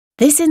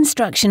This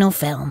instructional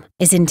film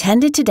is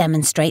intended to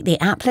demonstrate the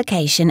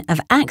application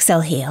of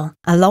Accel-Heal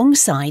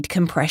alongside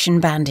compression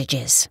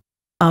bandages.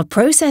 Our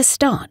process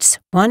starts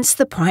once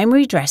the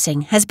primary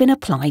dressing has been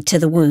applied to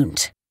the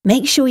wound.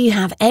 Make sure you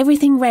have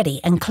everything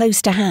ready and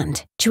close to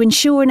hand to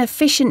ensure an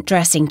efficient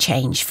dressing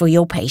change for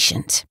your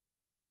patient.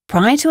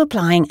 Prior to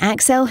applying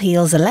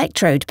Accel-Heal's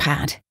electrode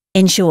pad,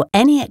 ensure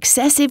any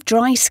excessive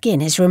dry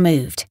skin is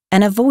removed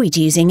and avoid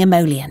using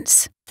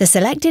emollients. The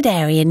selected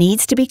area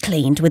needs to be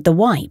cleaned with the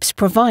wipes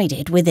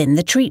provided within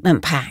the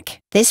treatment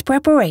pack. This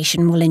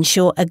preparation will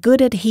ensure a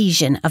good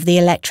adhesion of the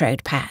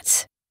electrode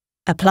pads.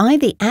 Apply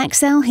the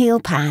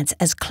Accel-Heal pads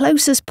as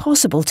close as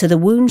possible to the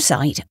wound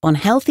site on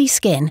healthy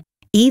skin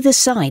either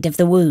side of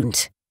the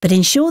wound, but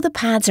ensure the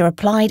pads are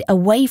applied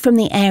away from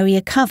the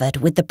area covered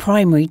with the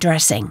primary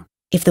dressing.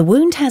 If the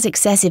wound has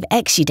excessive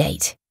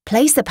exudate,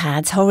 place the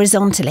pads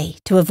horizontally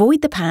to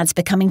avoid the pads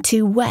becoming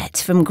too wet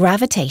from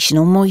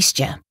gravitational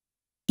moisture.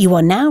 You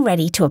are now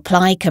ready to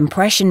apply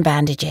compression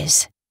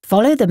bandages.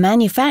 Follow the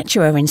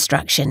manufacturer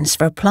instructions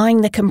for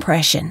applying the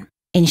compression,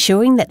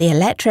 ensuring that the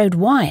electrode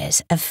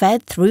wires are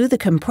fed through the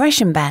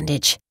compression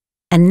bandage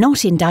and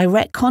not in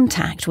direct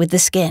contact with the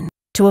skin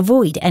to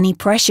avoid any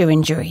pressure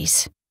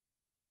injuries.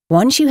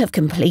 Once you have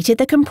completed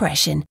the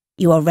compression,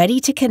 you are ready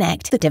to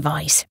connect the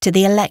device to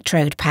the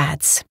electrode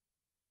pads.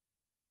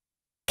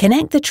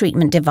 Connect the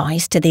treatment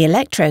device to the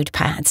electrode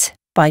pads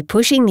by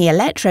pushing the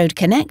electrode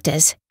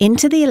connectors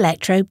into the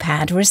electrode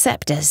pad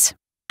receptors.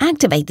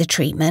 Activate the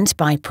treatment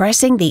by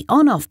pressing the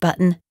on-off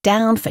button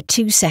down for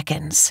 2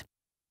 seconds.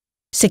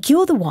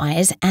 Secure the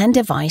wires and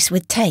device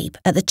with tape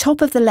at the top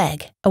of the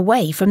leg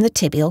away from the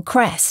tibial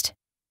crest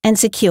and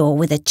secure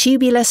with a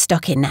tubular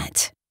stocking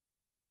net.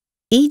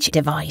 Each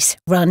device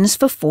runs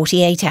for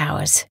 48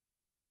 hours,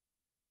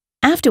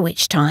 after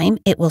which time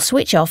it will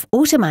switch off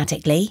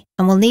automatically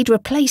and will need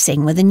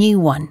replacing with a new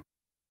one,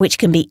 which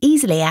can be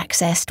easily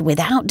accessed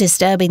without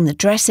disturbing the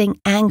dressing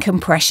and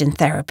compression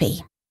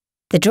therapy.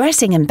 The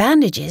dressing and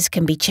bandages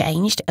can be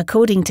changed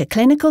according to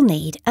clinical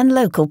need and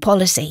local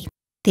policy.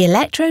 The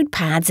electrode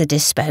pads are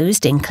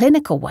disposed in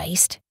clinical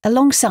waste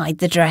alongside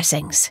the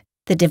dressings.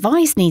 The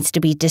device needs to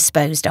be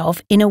disposed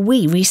of in a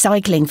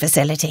recycling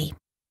facility.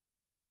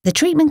 The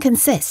treatment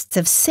consists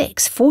of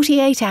 6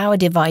 48-hour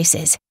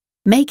devices,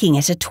 making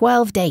it a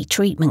 12-day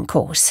treatment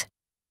course.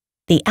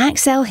 The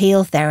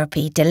Accel-Heal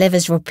therapy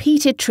delivers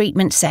repeated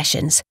treatment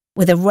sessions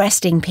with a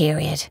resting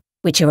period,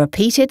 which are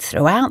repeated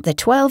throughout the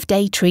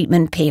 12-day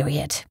treatment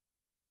period.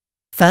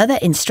 Further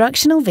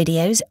instructional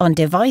videos on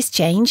device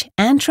change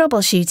and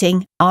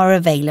troubleshooting are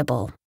available.